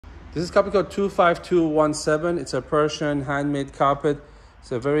This is carpet code 25217. It's a Persian handmade carpet.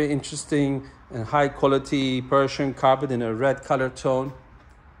 It's a very interesting and high quality Persian carpet in a red color tone.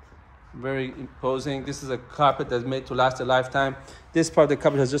 Very imposing. This is a carpet that's made to last a lifetime. This part of the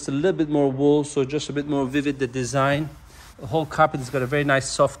carpet has just a little bit more wool, so just a bit more vivid the design. The whole carpet has got a very nice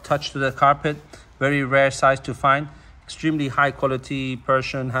soft touch to the carpet. Very rare size to find. Extremely high quality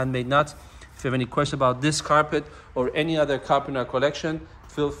Persian handmade nuts. If you have any questions about this carpet or any other carpet in our collection,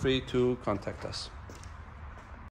 feel free to contact us.